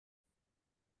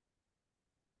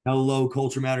Hello,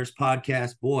 Culture Matters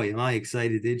podcast. Boy, am I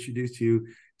excited to introduce you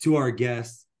to our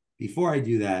guest. Before I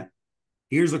do that,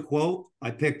 here's a quote I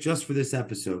picked just for this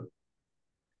episode.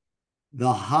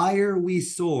 The higher we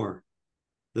soar,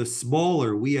 the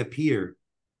smaller we appear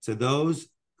to those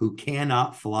who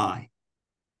cannot fly.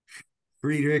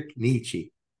 Friedrich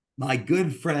Nietzsche, my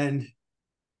good friend,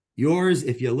 yours,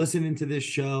 if you're listening to this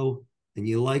show and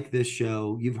you like this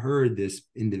show, you've heard this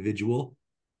individual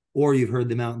or you've heard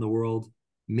them out in the world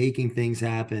making things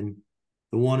happen.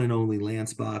 The one and only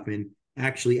Lance Bachman.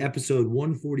 Actually, episode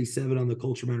 147 on the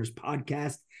Culture Matters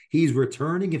podcast. He's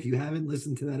returning. If you haven't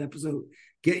listened to that episode,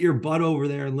 get your butt over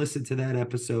there and listen to that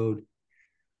episode.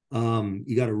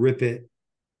 You got to rip it.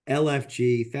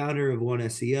 LFG, founder of One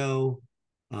SEO,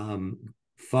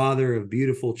 father of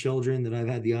beautiful children that I've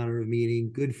had the honor of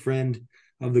meeting, good friend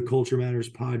of the Culture Matters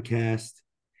podcast.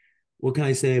 What can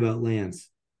I say about Lance?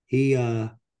 He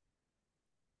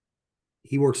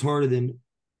works harder than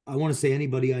I want to say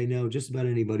anybody I know, just about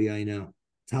anybody I know.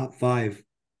 Top five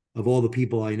of all the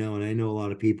people I know, and I know a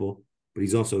lot of people, but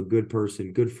he's also a good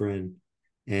person, good friend,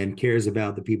 and cares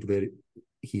about the people that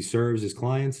he serves, his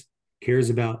clients, cares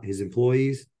about his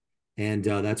employees, and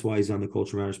that's why he's on the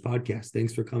Culture Matters podcast.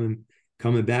 Thanks for coming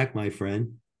back, my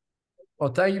friend.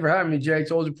 Well, thank you for having me, Jay.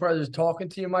 It's always a pleasure talking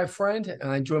to you, my friend. And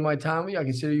I enjoy my time with you. I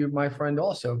consider you my friend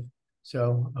also.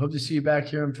 So I hope to see you back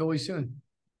here in Philly soon.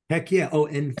 Heck yeah. Oh,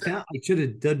 and I should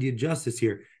have done you justice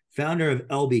here. Founder of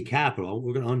LB Capital.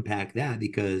 We're going to unpack that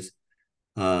because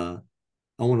I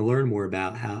want to learn more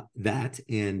about how that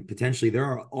and potentially there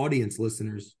are audience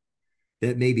listeners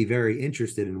that may be very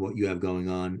interested in what you have going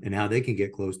on and how they can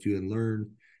get close to you and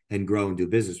learn and grow and do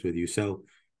business with you. So,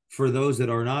 for those that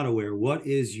are not aware, what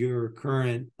is your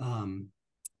current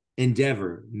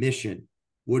endeavor, mission?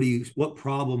 What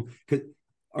problem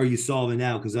are you solving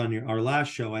now? Because on our last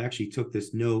show, I actually took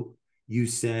this note. You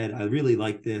said, I really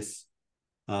like this.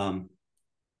 Um,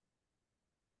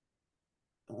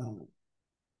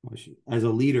 as a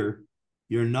leader,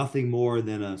 you're nothing more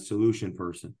than a solution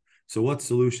person. So, what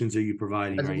solutions are you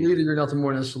providing As a right now? leader, you're nothing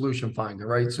more than a solution finder,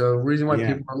 right? So the reason why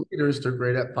Yeah. people are leaders, they're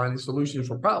great at finding solutions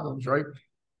for problems, right?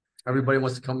 Everybody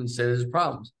wants to come and say there's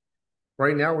problems.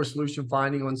 Right now, we're solution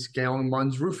finding on scaling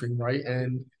Munn's Roofing, right?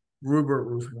 And Rupert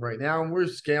Roofing right now. And we're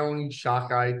scaling Shock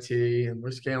IT and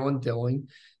we're scaling Dilling.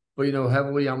 But,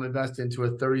 heavily I'm invested into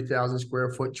a 30,000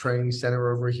 square foot training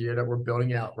center over here that we're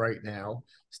building out right now.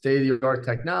 State of the art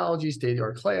technology, state of the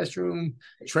art classroom,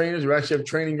 trainers. We actually have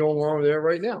training going on over there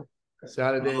right now.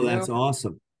 Saturday Oh, now. that's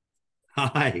awesome.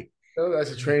 Hi. So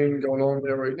that's a training going on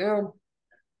there right now.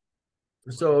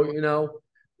 So,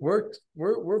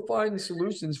 we're finding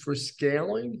solutions for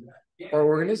scaling our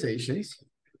organizations,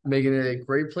 making it a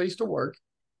great place to work,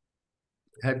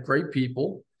 have great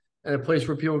people, and a place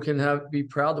where people can be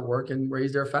proud to work and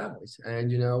raise their families.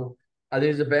 And I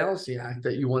think it's a balancing act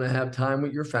that you want to have time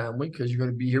with your family because you're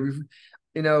going to be here.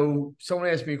 Someone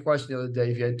asked me a question the other day.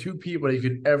 If you had two people that you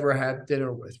could ever have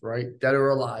dinner with, right, dead or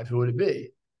alive, who would it be?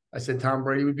 I said Tom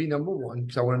Brady would be number one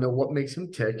because I want to know what makes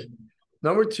him tick.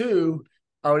 Number two,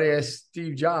 I would ask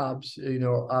Steve Jobs,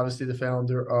 obviously the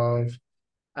founder of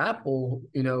Apple,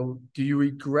 do you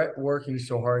regret working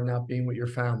so hard not being with your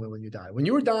family when you die? When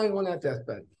you were dying on that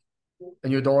deathbed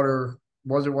and your daughter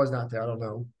was or was not there, I don't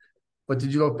know. But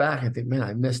did you look back and think, man,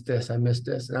 I missed this, I missed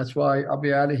this? And that's why I'll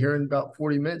be out of here in about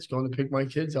 40 minutes going to pick my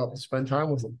kids up and spend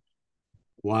time with them.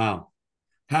 Wow.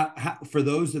 How for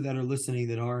those that are listening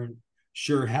that aren't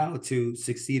sure how to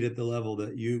succeed at the level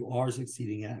that you are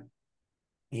succeeding at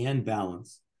and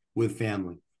balance with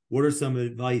family, what are some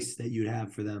advice that you'd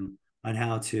have for them on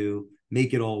how to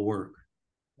make it all work?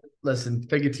 Listen,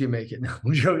 fake it till you make it. No,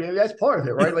 I'm joking. That's part of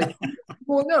it, right? Like,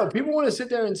 well, no, people want to sit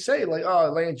there and say, like,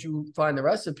 oh, Lance, you find the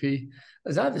recipe.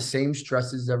 It's not the same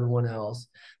stress as everyone else.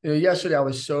 Yesterday I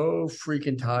was so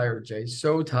freaking tired, Jay.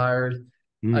 So tired.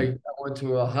 I went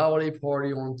to a holiday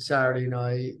party on Saturday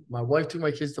night. My wife took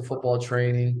my kids to football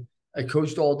training. I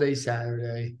coached all day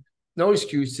Saturday. No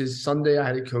excuses. Sunday I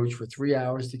had to coach for 3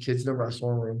 hours, the kids in the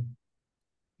wrestling room.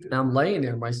 And I'm laying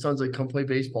there. My son's like, come play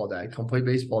baseball, dad. Come play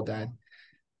baseball, dad.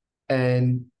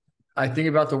 And I think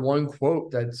about the one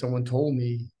quote that someone told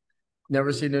me: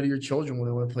 never say no to your children when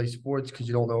they want to play sports because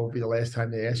you don't know it'll be the last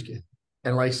time they ask you.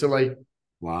 And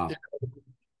Wow.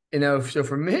 so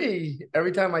for me,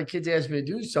 every time my kids ask me to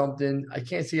do something, I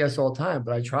can't say yes all the time,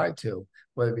 but I try to,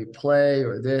 whether it be play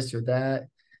or this or that.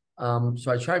 So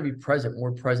I try to be present,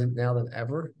 more present now than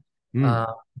ever. Mm.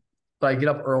 Uh, but I get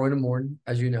up early in the morning,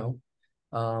 as you know.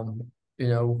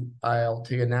 I'll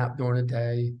take a nap during the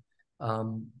day.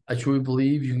 I truly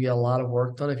believe you can get a lot of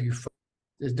work done if you.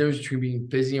 There's a difference between being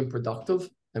busy and productive,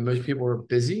 and most people are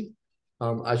busy.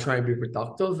 I try and be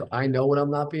productive. I know when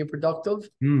I'm not being productive.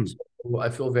 Mm. So I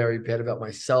feel very bad about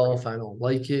myself. I don't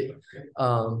like it.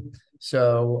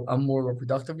 So I'm more of a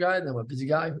productive guy than I'm a busy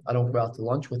guy. I don't go out to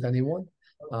lunch with anyone.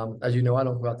 As you know, I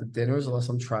don't go out to dinners unless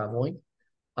I'm traveling.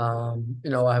 I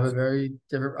have a very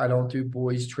different, I don't do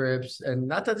boys trips, and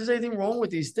not that there's anything wrong with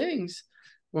these things.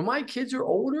 When my kids are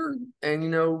older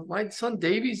and, my son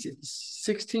Davey's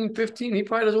 16, 15, he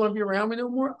probably doesn't want to be around me no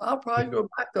more. I'll probably go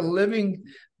back to living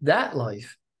that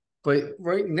life. But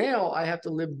right now I have to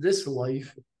live this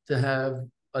life to have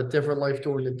a different life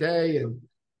during the day and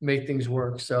make things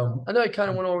work. So I know I kind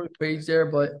of went over the page there,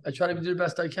 but I try to do the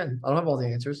best I can. I don't have all the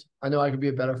answers. I know I could be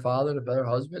a better father and a better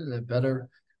husband and a better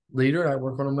leader, and I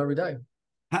work on them every day.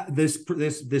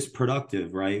 This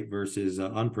productive, right, versus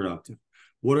unproductive.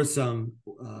 What are some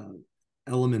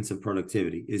elements of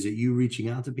productivity? Is it you reaching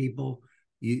out to people?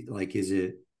 Is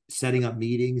it setting up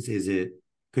meetings? Is it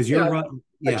because you're running?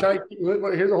 Yeah.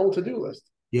 Here's a whole to-do list.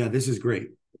 Yeah, this is great.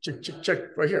 Check, check,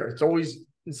 check right here. It's always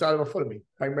inside of a foot of me.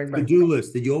 Bang, bang, bang. To-do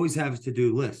list. Did you always have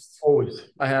to-do lists? Always.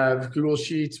 I have Google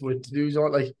Sheets with to-dos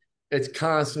on. Like, it's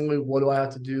constantly, what do I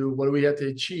have to do? What do we have to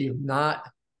achieve? Not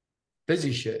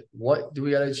busy shit. What do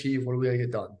we got to achieve? What do we got to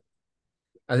get done?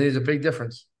 I think there's a big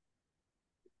difference.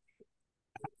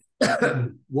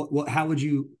 How would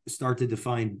you start to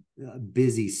define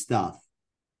busy stuff?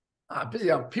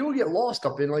 Busy. People get lost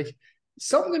up in like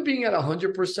something being at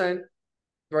 100%,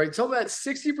 right? Something at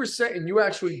 60% and you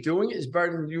actually doing it is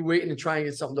better than you waiting to try and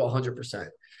get something to 100%.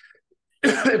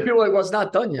 And people are like, well, it's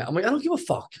not done yet. I'm like, I don't give a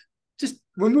fuck. Just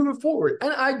we're moving forward.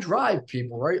 And I drive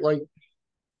people, right? Like,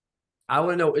 I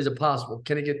want to know, is it possible?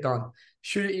 Can it get done?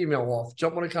 Shoot an email off,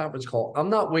 jump on a conference call. I'm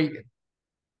not waiting.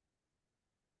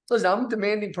 Listen, I'm a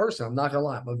demanding person. I'm not going to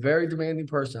lie. I'm a very demanding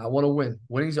person. I want to win.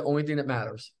 Winning is the only thing that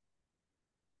matters.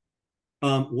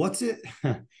 What's it?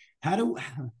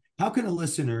 How can a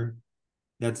listener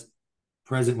that's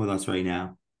present with us right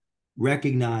now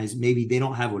recognize maybe they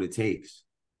don't have what it takes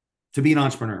to be an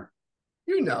entrepreneur?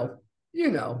 They know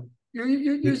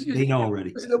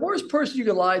already. The worst person you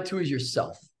can lie to is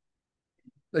yourself.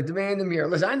 Like the man in the mirror.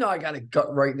 Listen, I know I got a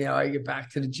gut right now. I get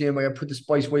back to the gym. I got to put the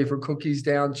spice wafer cookies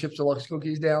down, Chips Deluxe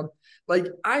cookies down. Like,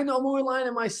 I know I'm only lying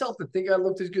to myself to think I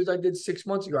looked as good as I did 6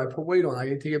 months ago. I put weight on. I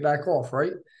can take it back off,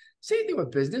 right? Same thing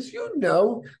with business.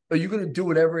 Are you going to do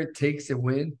whatever it takes to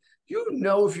win?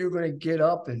 If you're going to get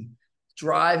up and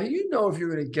drive. If you're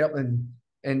going to get up and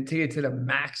take it to the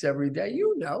max every day.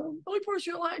 The only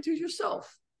person you're lying to is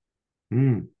yourself.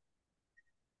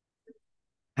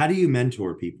 How do you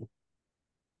mentor people?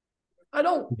 I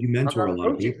don't. You mentor a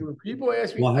lot of people. People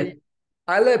ask me,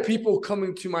 I let people come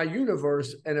into my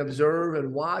universe and observe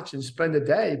and watch and spend a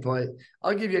day, but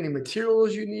I'll give you any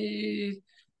materials you need.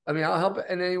 I mean, I'll help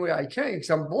in any way I can because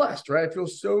I'm blessed, right? I feel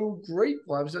so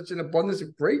grateful. I have such an abundance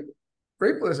of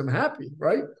gratefulness. I'm happy,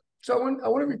 right? So I want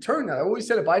to return that. I always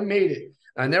said if I made it,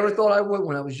 I never thought I would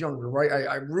when I was younger, right?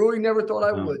 I really never thought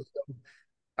I would. So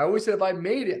I always said if I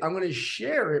made it, I'm going to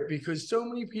share it because so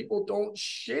many people don't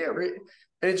share it.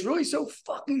 And it's really so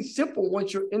fucking simple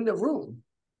once you're in the room.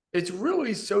 It's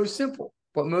really so simple.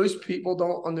 But most people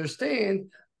don't understand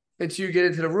until you get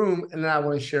into the room, and then I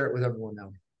want to share it with everyone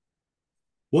now.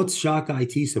 What's Shock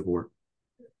IT support?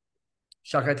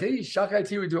 Shock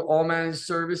IT, we do all managed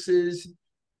services.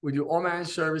 We do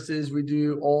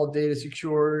all data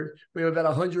secure. We have about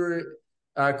 100.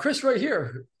 Chris right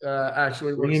here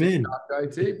actually works in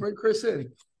Shock IT. Bring Chris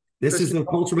in. This is the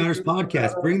Culture Matters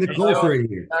podcast. Bring the culture in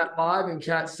here. Cat 5 and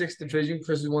Cat 6 division.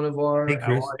 Chris is one of our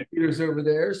leaders over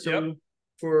there. So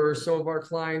for some of our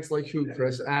clients, like who,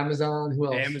 Chris? Amazon, who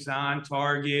else? Amazon,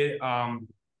 Target.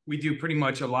 We do pretty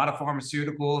much a lot of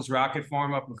pharmaceuticals, Rocket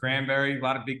Pharma up in Cranberry, a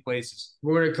lot of big places.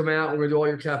 We're going to come out. We're going to do all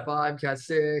your Cat 5, Cat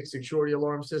 6, security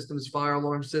alarm systems, fire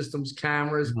alarm systems,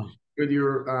 cameras. With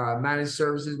your managed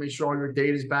services, make sure all your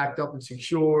data is backed up and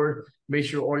secured. Make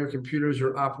sure all your computers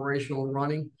are operational and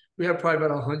running. We have probably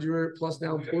about 100 plus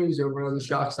now employees over on the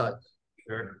Shock side.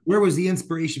 Sure. Where was the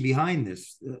inspiration behind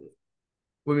this?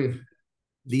 What do you mean?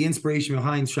 The inspiration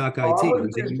behind Shock IT.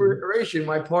 The inspiration,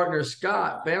 my partner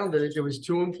Scott founded it. There was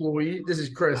 2 employees. This is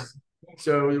Chris.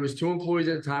 So there was 2 employees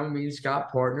at the time when me and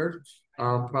Scott partnered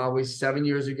probably 7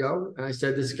 years ago. And I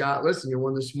said to Scott, listen, you're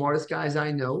one of the smartest guys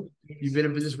I know. You've been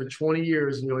in business for 20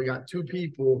 years and you only got 2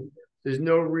 people. There's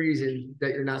no reason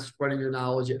that you're not spreading your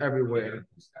knowledge everywhere.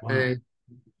 Wow. And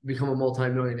become a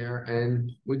multimillionaire,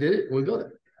 and we did it. We built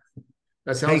it.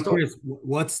 That's how. Hey, Chris,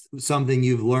 what's something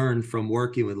you've learned from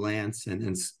working with Lance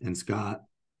and Scott?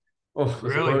 Oh, that's a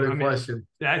Really? loaded I mean, question.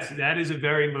 that is a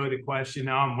very loaded question.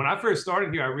 When I first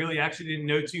started here, I really actually didn't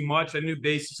know too much. I knew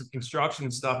basics of construction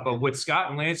and stuff, but what Scott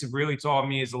and Lance have really taught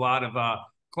me is a lot of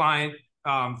client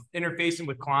interfacing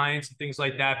with clients and things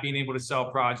like that, being able to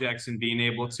sell projects and being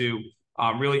able to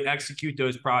really execute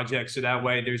those projects. So that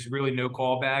way there's really no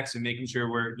callbacks, and making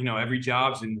sure we're, every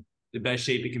job's in the best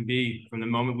shape it can be from the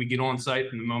moment we get on site,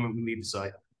 from the moment we leave the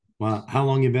site. Wow. How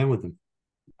long you been with them?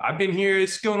 I've been here,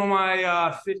 it's going on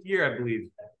my fifth year, I believe.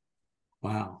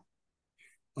 Wow.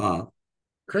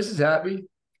 Chris is happy.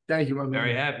 Thank you, my man.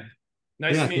 Very happy.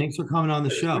 Nice yeah, to meet you. thanks for coming on the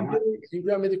show. Can you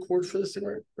grab me the cord for this thing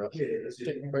right there? That's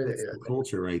the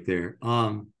culture right there.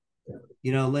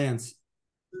 Lance,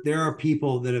 there are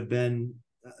people that have been,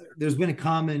 there's been a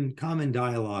common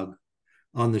dialogue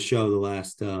on the show the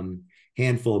last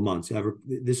handful of months.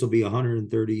 This will be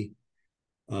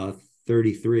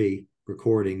 133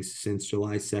 recordings since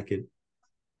July 2nd.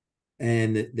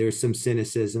 And there's some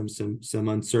cynicism, some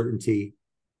uncertainty,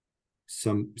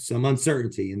 some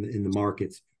uncertainty in the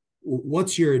markets.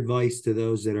 What's your advice to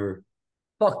those that are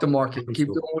fuck the market? Keep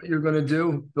doing what you're gonna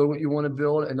do, build what you want to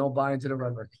build, and don't buy into the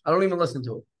rhetoric. I don't even listen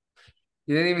to it.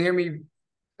 You didn't even hear me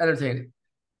entertain it.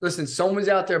 Listen, someone's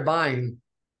out there buying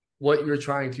what you're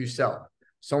trying to sell.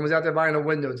 Someone's out there buying a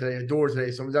window today, a door today.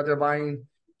 Someone's out there buying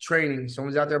training.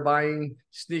 Someone's out there buying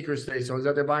sneakers today. Someone's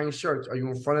out there buying shirts. Are you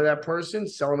in front of that person,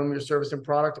 selling them your service and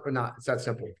product, or not? It's that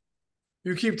simple.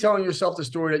 You keep telling yourself the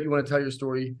story that you want to tell your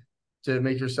story to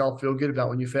make yourself feel good about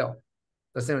when you fail.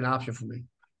 That's not an option for me.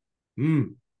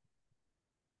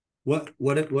 What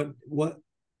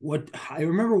I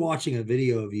remember watching a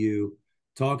video of you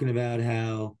talking about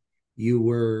how you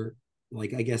were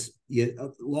like, I guess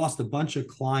you lost a bunch of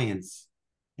clients,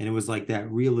 and it was like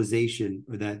that realization,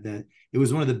 or that it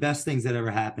was one of the best things that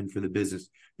ever happened for the business.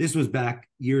 This was back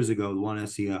years ago, One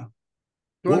SEO.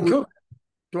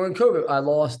 During COVID, I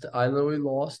literally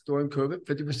lost during COVID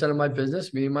 50% of my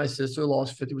business. Me and my sister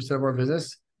lost 50% of our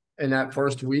business in that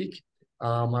first week.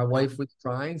 My wife was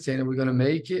crying, saying, "Are we going to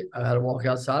make it?" I had to walk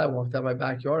outside. I walked out my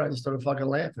backyard. I just started fucking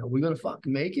laughing. Are we going to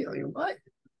fucking make it? Like, what?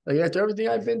 Like, after everything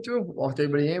I've been through, walked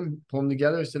everybody in, pulled them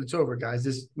together, said, "It's over, guys.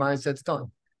 This mindset's done."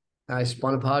 And I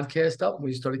spun a podcast up. And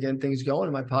we started getting things going.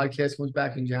 And my podcast comes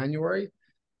back in January.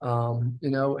 And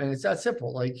it's that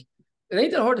simple. Like, it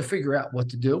ain't that hard to figure out what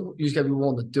to do. You just got to be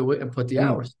willing to do it and put the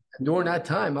hours. And during that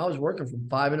time, I was working from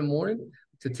 5 a.m.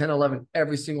 to 10, 11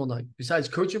 every single night. Besides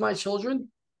coaching my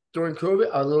children during COVID,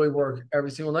 I literally worked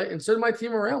every single night, and so did my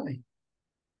team around me.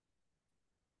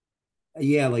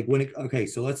 Yeah, like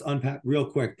so let's unpack real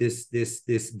quick this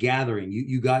gathering.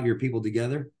 You got your people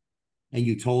together and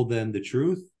you told them the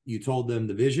truth. You told them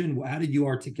the vision. How did you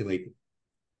articulate it?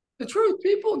 The truth,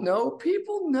 people know.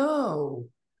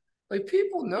 Like,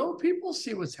 people know, people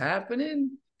see what's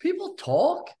happening. People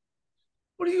talk.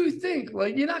 What do you think?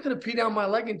 Like, you're not going to pee down my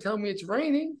leg and tell me it's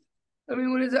raining. I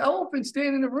mean, when there's an elephant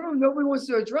standing in the room, nobody wants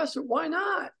to address it. Why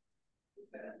not?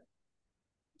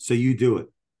 So you do it.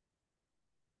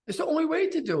 It's the only way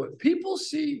to do it. People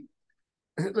see,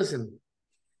 listen,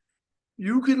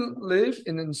 you can live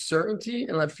in uncertainty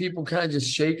and let people kind of just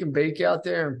shake and bake out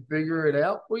there and figure it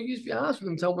out. Well, you just be honest with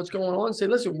them, tell them what's going on, and say,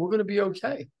 listen, we're going to be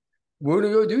okay. We're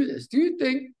going to go do this. Do you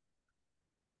think,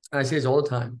 and I say this all the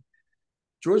time,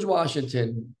 George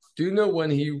Washington, do you know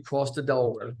when he crossed the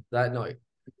Delaware that night?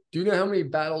 Do you know how many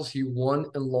battles he won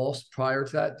and lost prior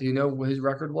to that? Do you know what his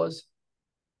record was?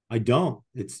 I don't.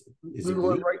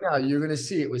 Google it right now. You're going to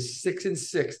see it was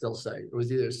 6-6. They'll say it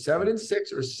was either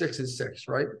 7-6 or 6-6,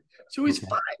 right? So he's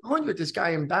 500. This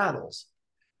guy in battles.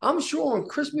 I'm sure on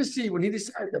Christmas Eve when he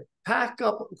decided to pack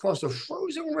up across a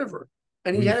frozen river,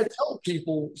 and he had to tell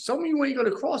people, "Some of you ain't going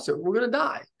to cross it. We're going to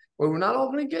die, or we're not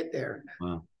all going to get there."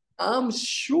 Wow. I'm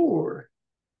sure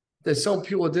that some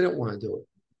people didn't want to do it,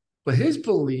 but his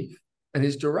belief and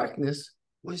his directness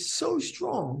was so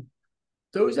strong.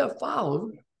 Those that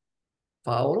followed him,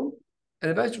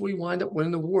 and eventually wind up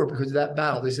winning the war because of that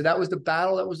battle. They said that was the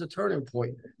battle, that was the turning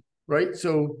point, right?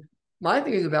 So my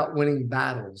thing is about winning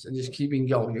battles and just keeping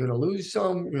going. You're going to lose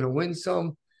some, you're going to win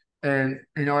some. And,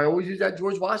 I always use that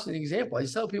George Washington example. I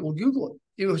tell people, Google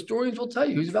it. Historians will tell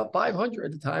you he was about 500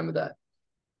 at the time of that.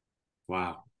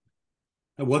 Wow.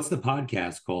 And what's the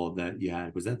podcast called that you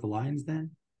had? Was that the Lions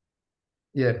Den?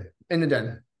 Yeah, in the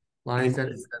Den. Lions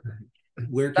Den.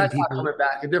 Where can That's people... not coming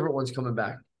back. A different one's coming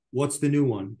back. What's the new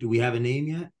one? Do we have a name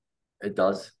yet? It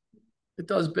does. It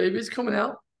does, baby. It's coming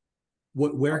out.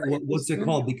 What's it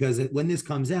called? Because when this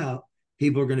comes out,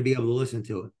 people are going to be able to listen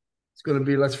to it. It's going to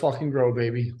be Let's Fucking Grow,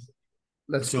 baby.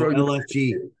 Let's grow.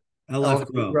 LFG.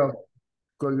 Grow.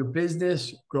 Grow your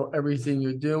business. Grow everything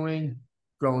you're doing.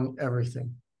 Growing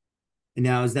everything. And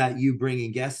now is that you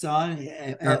bringing guests on,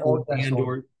 All guests on.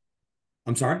 or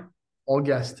I'm sorry, All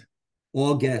guests.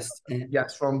 all guests? And,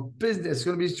 Yes, from business. It's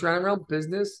going to be trying around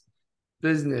business,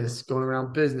 going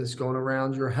around business, going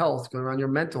around your health, going around your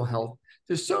mental health.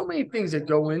 There's so many things that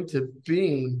go into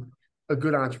being a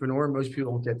good entrepreneur. Most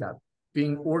people don't get that.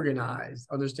 Being organized,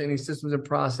 understanding systems and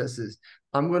processes.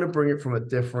 I'm going to bring it from a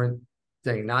different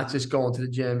thing, not just going to the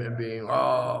gym and being,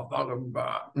 oh, blah, blah,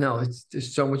 blah. No,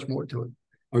 there's so much more to it.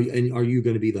 are you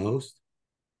going to be the host?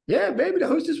 Yeah, baby, the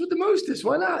hostess with the mostest.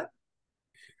 Why not?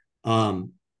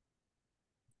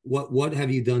 What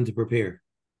have you done to prepare?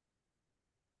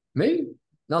 Me?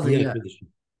 Nothing yet.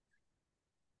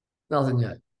 Nothing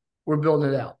yet. We're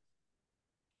building it out.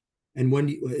 And when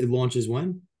it launches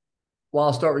when? Well,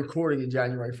 I'll start recording in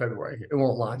January, February. It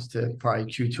won't launch to probably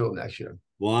Q2 of next year.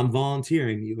 Well, I'm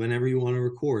volunteering you whenever you want to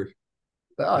record.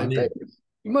 But, all right, baby,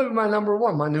 you might be my number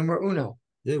one, my numero uno.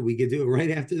 Yeah, we could do it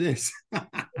right after this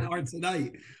or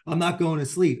tonight. I'm not going to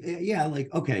sleep. Yeah,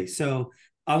 like, okay, so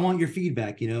I want your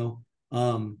feedback,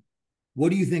 what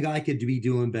do you think I could be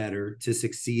doing better to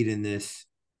succeed in this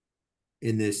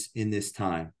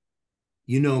time?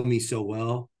 You know me so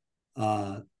well.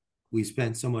 We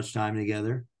spent so much time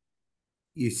together.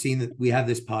 You've seen that we have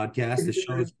this podcast. The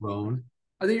show has grown.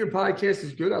 I think your podcast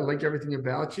is good. I like everything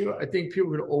about you. I think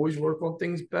people could always work on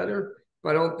things better, but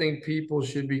I don't think people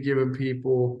should be giving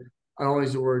people, I don't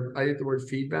use the word, I hate the word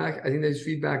feedback. I think those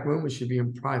feedback moments should be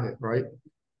in private, right?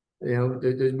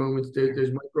 There's moments,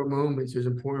 there's micro moments, there's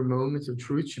important moments of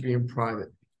truth should be in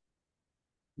private.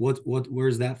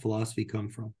 Where's that philosophy come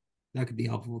from? That could be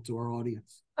helpful to our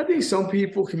audience. I think some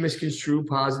people can misconstrue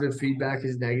positive feedback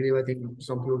as negative. I think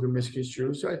some people can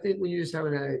misconstrue. So I think when you're just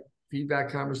having a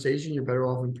feedback conversation, you're better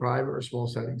off in private or small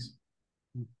settings.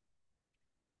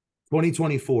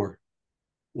 2024.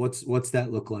 What's that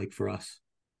look like for us?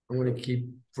 I'm going to keep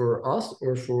for us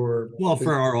or for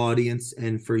for our audience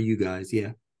and for you guys.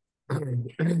 Yeah. I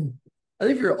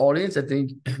think for your audience, I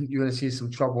think you're going to see some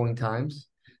troubling times.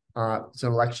 It's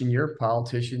an election year.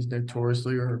 Politicians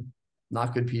notoriously are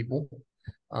not good people.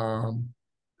 I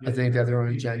think they have their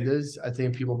own agendas. I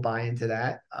think people buy into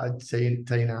that. I'd tell you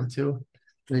not to.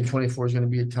 I think 24 is going to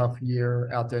be a tough year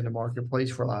out there in the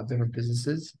marketplace for a lot of different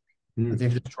businesses. I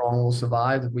think the strong will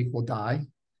survive, the weak will die.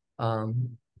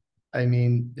 I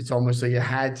mean, it's almost like you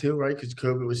had to, right? Because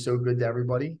COVID was so good to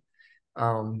everybody.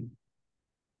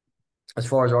 As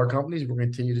far as our companies, we're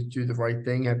going to continue to do the right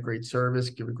thing, have great service,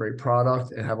 give a great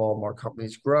product, and have all of our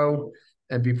companies grow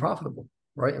and be profitable,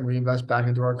 right? And reinvest back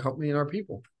into our company and our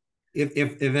people.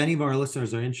 If any of our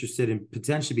listeners are interested in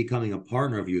potentially becoming a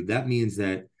partner of you, that means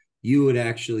that you would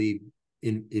actually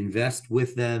invest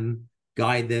with them,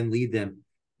 guide them, lead them.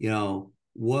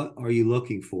 What are you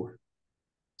looking for?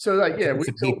 So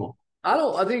people.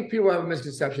 I think people have a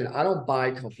misconception. I don't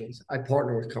buy companies. I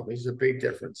partner with companies. There's a big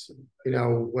difference.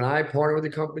 When I partner with a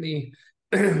company,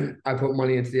 I put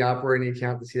money into the operating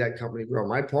account to see that company grow.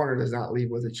 My partner does not leave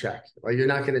with a check. Like, you're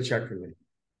not getting a check from me.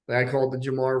 Like, I call it the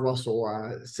Jamar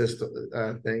Russell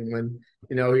system thing when,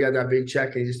 he got that big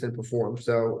check and he just didn't perform.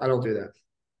 So I don't do that.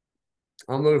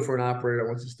 I'm looking for an operator that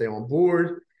wants to stay on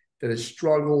board, that has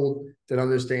struggled, that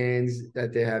understands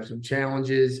that they have some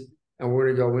challenges. And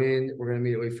we're going to go in, we're going to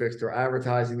immediately fix their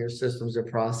advertising, their systems, their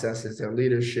processes, their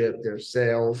leadership, their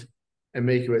sales, and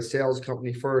make you a sales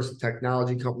company first, a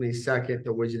technology company second, the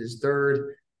widget is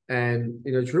third. And,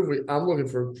 truthfully, I'm looking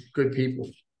for good people.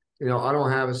 I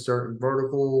don't have a certain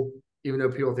vertical, even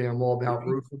though people think I'm all about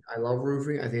roofing. I love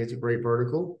roofing. I think it's a great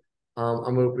vertical.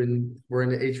 I'm open. We're in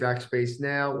the HVAC space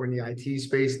now. We're in the IT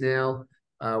space now.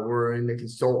 We're in the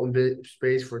consultant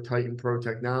space for Titan Pro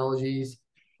Technologies.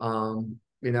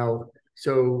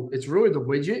 So it's really the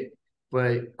widget,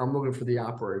 but I'm looking for the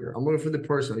operator. I'm looking for the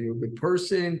person. Are you a good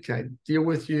person? Can I deal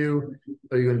with you?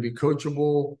 Are you going to be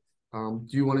coachable? Do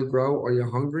you want to grow? Are you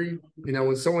hungry?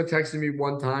 When someone texted me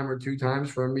one time or two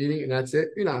times for a meeting and that's it,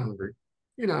 you're not hungry.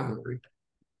 You're not hungry.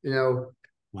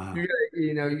 Wow.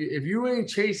 If you ain't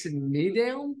chasing me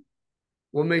down,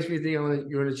 what makes me think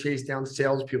you're going to chase down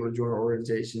salespeople to join our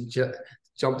organization?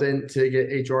 Jump in to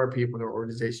get HR people in our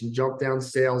organization. Jump down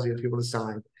sales to get people to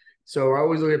sign. So I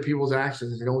always look at people's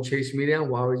actions. If you don't chase me down,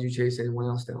 why would you chase anyone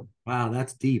else down? Wow,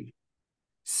 that's deep.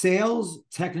 Sales,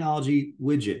 technology,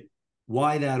 widget.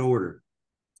 Why that order?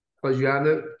 Because you have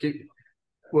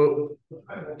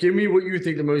give me what you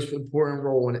think the most important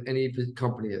role in any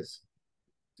company is.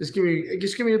 Just name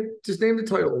the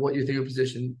title of what you think a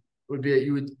position would be that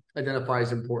you would identify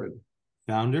as important.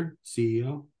 Founder,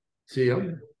 CEO.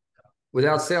 CEO.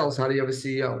 Without sales, how do you have a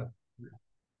CEO?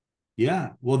 Yeah.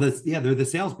 Well, they're the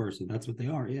salesperson. That's what they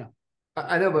are. Yeah.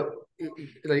 I know, but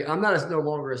like I'm not no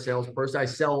longer a salesperson. I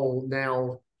sell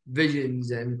now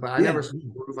visions, but I never sold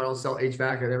roof. I don't sell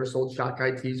HVAC. I never sold Shock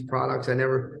IT's products. I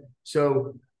never.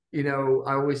 So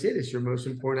I always say this: your most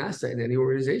important asset in any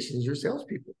organization is your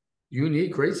salespeople. You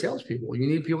need great salespeople. You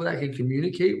need people that can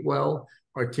communicate well,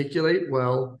 articulate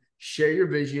well, share your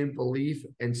vision, belief,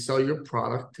 and sell your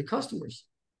product to customers.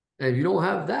 And if you don't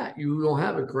have that, you don't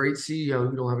have a great CEO.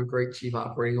 You don't have a great chief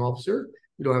operating officer.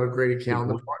 You don't have a great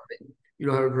accounting department. You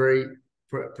don't have a great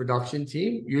production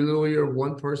team. You literally are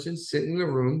one person sitting in a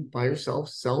room by yourself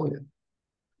selling it.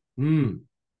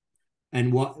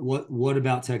 And what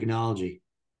about technology?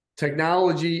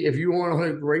 Technology, if you aren't on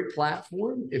a great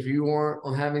platform, if you aren't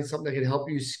on having something that can help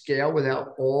you scale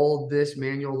without all this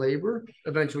manual labor,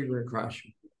 eventually you're going to crash.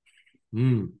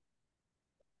 And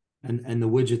the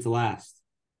widgets last.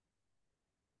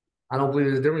 I don't believe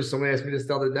there's a difference. Somebody asked me this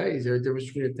the other day. Is there a difference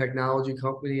between a technology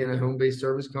company and a home-based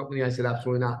service company? I said,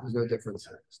 absolutely not. There's no difference.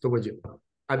 It's the widget.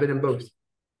 I've been in both.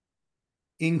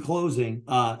 In closing,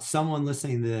 someone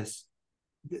listening to this,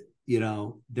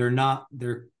 they're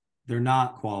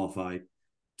not qualified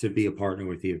to be a partner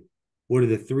with you. What are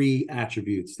the 3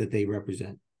 attributes that they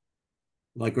represent?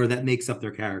 Or that makes up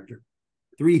their character?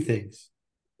 3 things.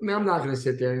 I mean, I'm not going to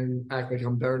sit there and act like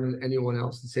I'm better than anyone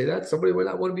else and say that. Somebody would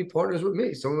not want to be partners with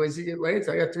me. Someone might say, Lance,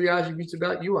 I got 3 attributes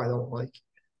about you I don't like.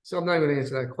 So I'm not going to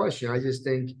answer that question. I just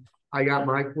think I got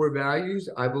my core values.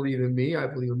 I believe in me. I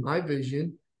believe in my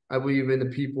vision. I believe in the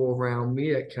people around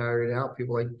me that carry it out.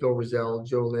 People like Bill Rozelle,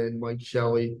 Joe Lynn, Mike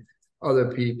Shelley,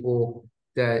 other people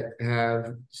that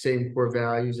have same core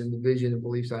values and the vision and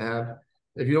beliefs I have.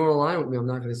 If you don't align with me, I'm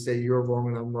not going to say you're wrong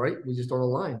and I'm right. We just don't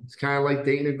align. It's kind of like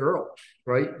dating a girl,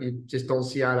 right? You just don't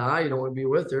see eye to eye. You don't want to be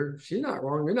with her. She's not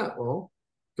wrong. You're not wrong.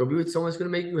 Go be with someone that's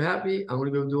going to make you happy. I'm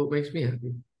going to go do what makes me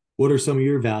happy. What are some of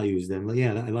your values then?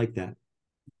 Yeah, I like that.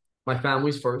 My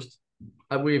family's first.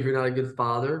 I believe if you're not a good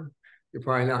father, you're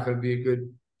probably not going to be a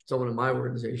good someone in my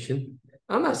organization.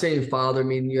 I'm not saying father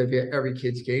meaning you got to be at every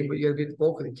kid's game, but you got to be at the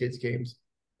bulk of the kids' games.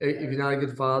 If you're not a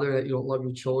good father, that you don't love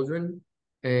your children,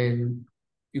 and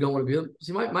you don't want to be.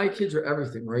 See, my kids are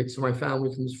everything, right? So my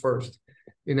family comes first.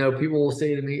 People will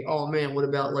say to me, "Oh man, what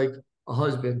about like a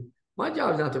husband?" My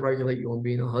job is not to regulate you on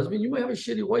being a husband. You might have a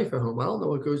shitty wife at home. I don't know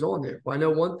what goes on there, but I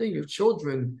know one thing: your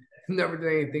children never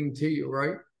did anything to you,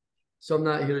 right? So I'm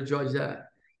not here to judge that.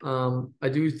 I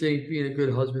do think being a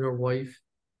good husband or wife,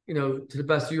 to the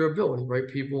best of your ability, right?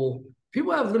 People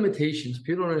have limitations.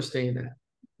 People don't understand that.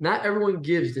 Not everyone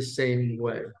gives the same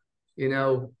way.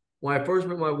 When I first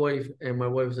met my wife, and my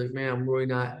wife was like, "Man, I'm really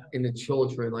not into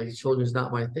children. Like, children's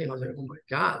not my thing." I was like, "Oh my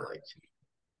God, like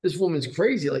this woman's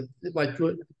crazy." Like,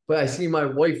 but I see my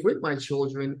wife with my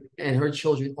children, and her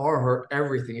children are her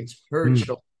everything. It's her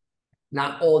children,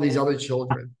 not all these other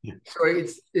children. So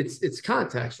it's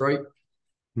context, right?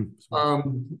 The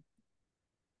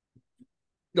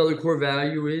other core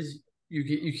value is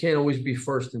you can't always be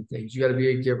first in things. You got to be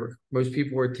a giver. Most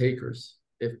people are takers.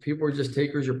 If people are just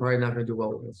takers, you're probably not going to do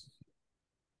well with this.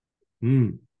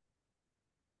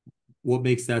 What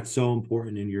makes that so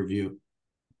important in your view?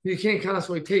 You can't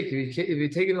constantly take. If you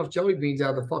take enough jelly beans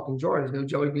out of the fucking jar, there's no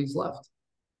jelly beans left.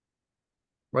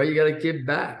 Right? You got to give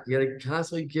back. You got to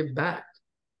constantly give back.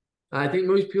 I think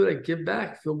most people that give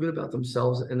back feel good about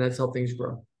themselves, and that's how things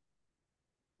grow.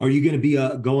 Are you going to be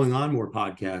going on more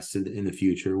podcasts in the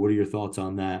future? What are your thoughts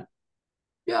on that?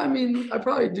 Yeah, I mean, I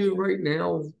probably do right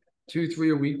now,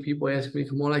 2-3 a week. People ask me to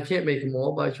come on. I can't make them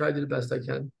all, but I try to do the best I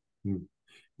can.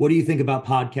 What do you think about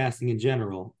podcasting in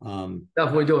general?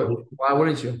 Definitely do it. Why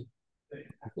wouldn't you?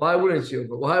 Why wouldn't you?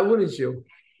 But why wouldn't you?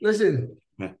 Listen,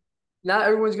 not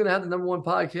everyone's going to have the #1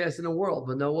 podcast in the world,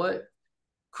 but know what?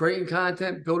 Creating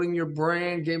content, building your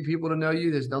brand, getting people to know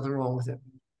you, there's nothing wrong with it.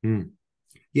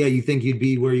 Yeah, you think you'd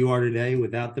be where you are today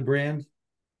without the brand?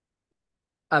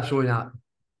 Absolutely not.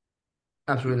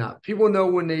 Absolutely not. People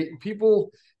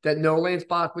that know Lance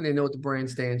Bachman, they know what the brand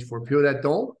stands for. People that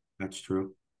don't. That's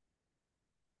true.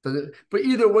 But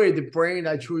either way, the brand,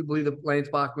 I truly believe the Lance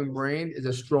Bachman brand is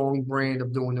a strong brand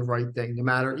of doing the right thing. No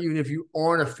matter, even if you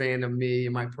aren't a fan of me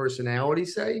and my personality,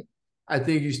 I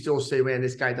think you still say, man,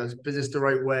 this guy does business the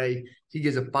right way. He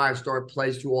gives a 5-star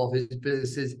pledge to all of his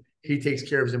businesses. He takes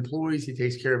care of his employees. He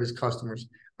takes care of his customers.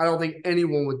 I don't think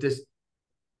anyone would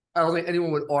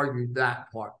argue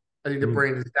that part. I think the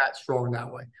brand is that strong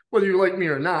that way. Whether you like me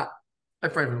or not, I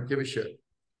frankly don't give a shit.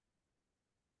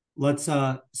 Let's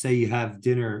say you have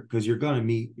dinner, because you're going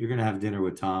to have dinner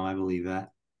with Tom. I believe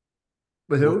that.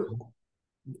 With who?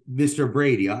 Mr.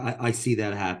 Brady. I see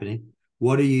that happening.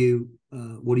 What do you,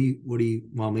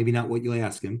 well, maybe not what you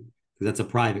ask him, because that's a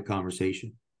private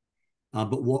conversation.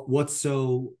 But what's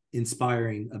so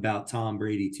inspiring about Tom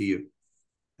Brady to you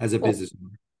as a business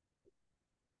owner?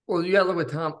 Well, you got to look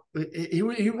at Tom. He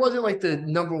wasn't like the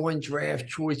number one draft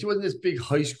choice. He wasn't this big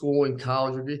high school and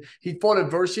college. He fought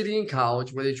adversity in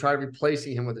college where they tried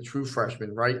replacing him with a true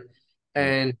freshman, right?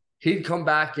 And he'd come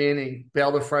back in and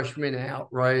bail the freshman out,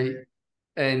 right?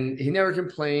 And he never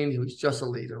complained. He was just a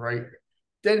leader, right?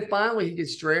 Then finally he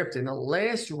gets drafted in the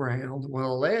last round, one of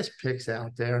the last picks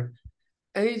out there.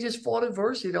 And he just fought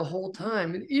adversity the whole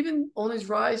time. And even on his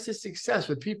rise to success,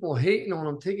 with people hating on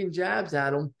him, taking jabs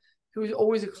at him, he was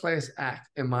always a class act,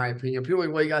 in my opinion. People are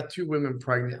like, well, he got 2 women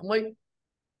pregnant. I'm like,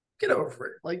 get over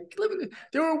it. Like,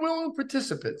 they were willing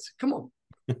participants. Come on.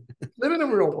 Live in the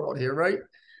real world here, right?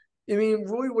 I mean,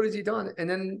 really, what has he done? And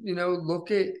then,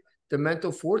 look at the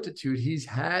mental fortitude he's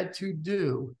had to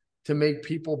do to make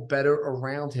people better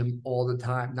around him all the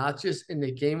time, not just in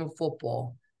the game of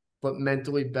football, but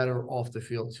mentally better off the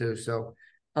field too. So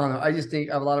I don't know. I just think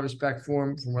I have a lot of respect for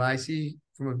him from what I see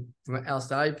from an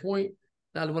outside point.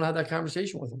 I want to have that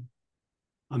conversation with him.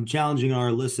 I'm challenging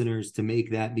our listeners to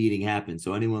make that meeting happen.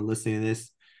 So anyone listening to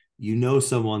this,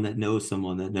 someone that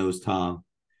knows Tom.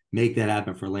 Make that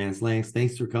happen for Lance. Lance,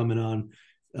 thanks for coming on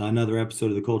another episode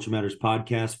of the Culture Matters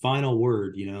podcast. Final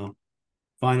word,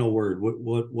 final word.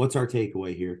 What's our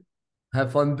takeaway here?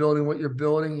 Have fun building what you're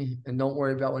building and don't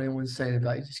worry about what anyone's saying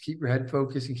about you. Just keep your head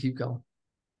focused and keep going.